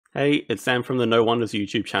Hey, it's Sam from the No Wonders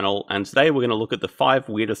YouTube channel, and today we're going to look at the 5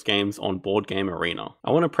 weirdest games on Board Game Arena.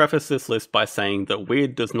 I want to preface this list by saying that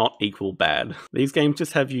weird does not equal bad. These games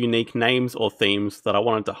just have unique names or themes that I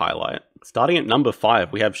wanted to highlight. Starting at number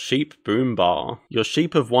 5, we have Sheep Boom Bar. Your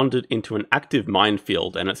sheep have wandered into an active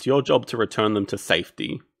minefield, and it's your job to return them to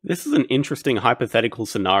safety. This is an interesting hypothetical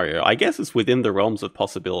scenario. I guess it's within the realms of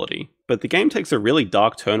possibility. But the game takes a really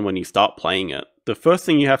dark turn when you start playing it. The first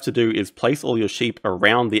thing you have to do is place all your sheep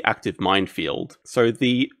around the active minefield. So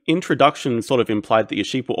the introduction sort of implied that your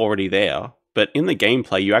sheep were already there, but in the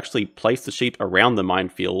gameplay you actually place the sheep around the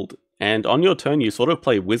minefield, and on your turn you sort of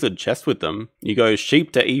play wizard chess with them. You go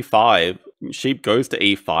sheep to e5, sheep goes to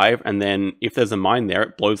e5, and then if there's a mine there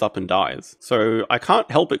it blows up and dies. So I can't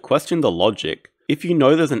help but question the logic. If you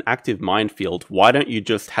know there's an active minefield, why don't you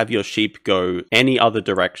just have your sheep go any other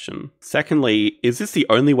direction? Secondly, is this the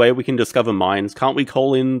only way we can discover mines? Can't we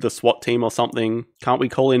call in the SWAT team or something? Can't we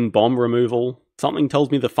call in bomb removal? Something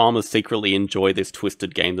tells me the farmers secretly enjoy this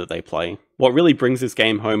twisted game that they play. What really brings this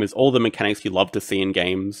game home is all the mechanics you love to see in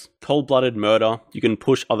games. Cold-blooded murder, you can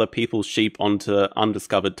push other people's sheep onto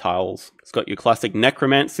undiscovered tiles. It's got your classic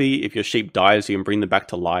necromancy, if your sheep dies you can bring them back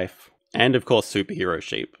to life. And of course superhero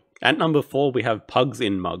sheep. At number 4, we have Pugs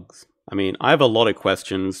in Mugs. I mean, I have a lot of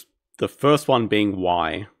questions. The first one being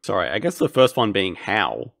why. Sorry, I guess the first one being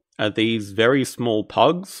how. Are these very small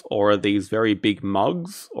pugs, or are these very big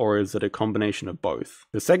mugs, or is it a combination of both?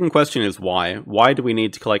 The second question is why. Why do we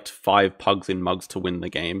need to collect 5 pugs in mugs to win the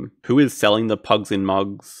game? Who is selling the pugs in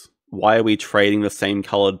mugs? Why are we trading the same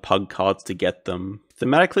coloured pug cards to get them?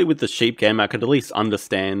 Thematically with the sheep game, I could at least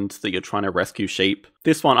understand that you're trying to rescue sheep.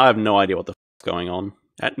 This one, I have no idea what the f***'s going on.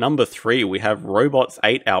 At number 3, we have Robots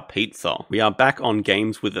Ate Our Pizza. We are back on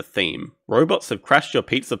games with a theme. Robots have crashed your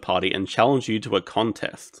pizza party and challenged you to a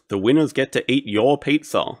contest. The winners get to eat your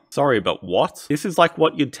pizza. Sorry, but what? This is like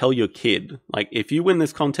what you'd tell your kid. Like, if you win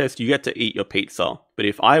this contest, you get to eat your pizza. But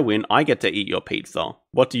if I win, I get to eat your pizza.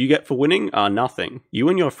 What do you get for winning? Nothing. You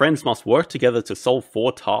and your friends must work together to solve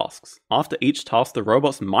 4 tasks. After each task, the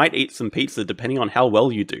robots might eat some pizza depending on how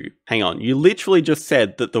well you do. Hang on, you literally just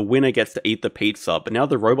said that the winner gets to eat the pizza, but now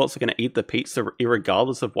the robots are going to eat the pizza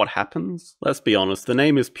irregardless of what happens? Let's be honest, the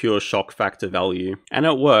name is pure shock factor value. And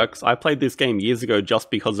it works. I played this game years ago just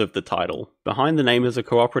because of the title. Behind the name is a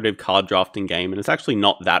cooperative card drafting game, and it's actually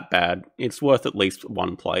not that bad. It's worth at least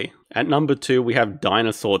one play. At number 2, we have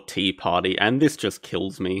Dinosaur Tea Party, and this just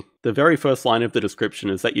kills me. The very first line of the description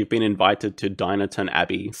is that you've been invited to Dinoton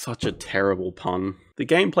Abbey. Such a terrible pun. The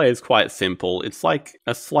gameplay is quite simple. It's like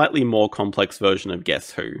a slightly more complex version of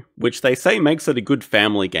Guess Who, which they say makes it a good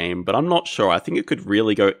family game, but I'm not sure. I think it could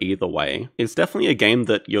really go either way. It's definitely a game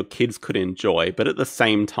that your kids could enjoy, but at the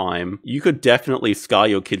same time, you could definitely scar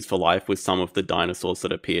your kids for life with some of the dinosaurs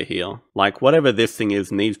that appear here. Like, whatever this thing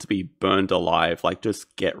is needs to be burned alive, like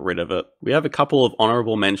just get rid of it. We have a couple of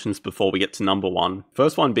honorable mentions before we get to number 1.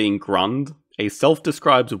 First one being Grund, a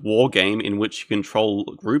self-described war game in which you control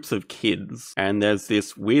groups of kids, and there's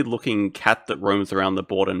this weird looking cat that roams around the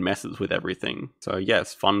board and messes with everything. So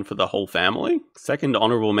yes, fun for the whole family. Second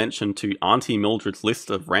honorable mention to Auntie Mildred's list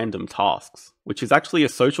of random tasks, which is actually a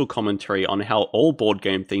social commentary on how all board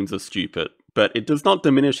game themes are stupid. But it does not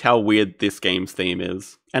diminish how weird this game's theme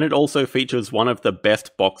is. And it also features one of the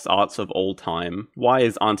best box arts of all time. Why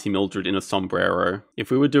is Auntie Mildred in a sombrero?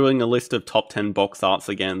 If we were doing a list of top 10 box arts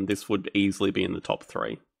again, this would easily be in the top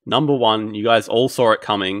 3. Number 1, you guys all saw it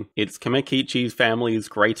coming. It's Kamekichi's family's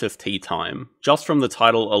greatest tea time. Just from the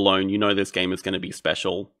title alone, you know this game is going to be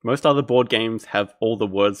special. Most other board games have all the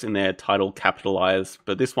words in their title capitalized,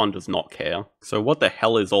 but this one does not care. So what the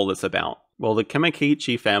hell is all this about? Well, the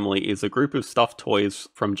Kamekichi family is a group of stuffed toys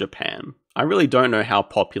from Japan. I really don't know how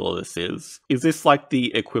popular this is. Is this like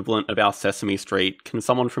the equivalent of our Sesame Street? Can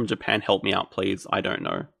someone from Japan help me out, please? I don't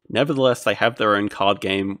know. Nevertheless, they have their own card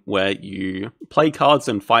game where you play cards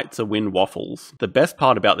and fight to win waffles. The best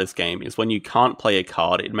part about this game is when you can't play a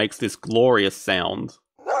card, it makes this glorious sound.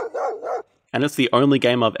 And it's the only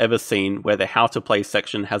game I've ever seen where the how to play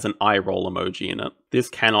section has an eye roll emoji in it. This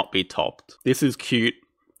cannot be topped. This is cute.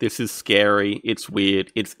 This is scary, it's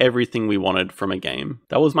weird, it's everything we wanted from a game.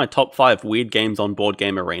 That was my top 5 weird games on Board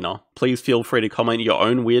Game Arena. Please feel free to comment your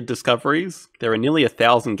own weird discoveries. There are nearly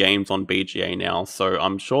 1,000 games on BGA now, so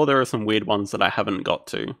I'm sure there are some weird ones that I haven't got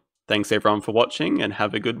to. Thanks everyone for watching, and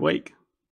have a good week.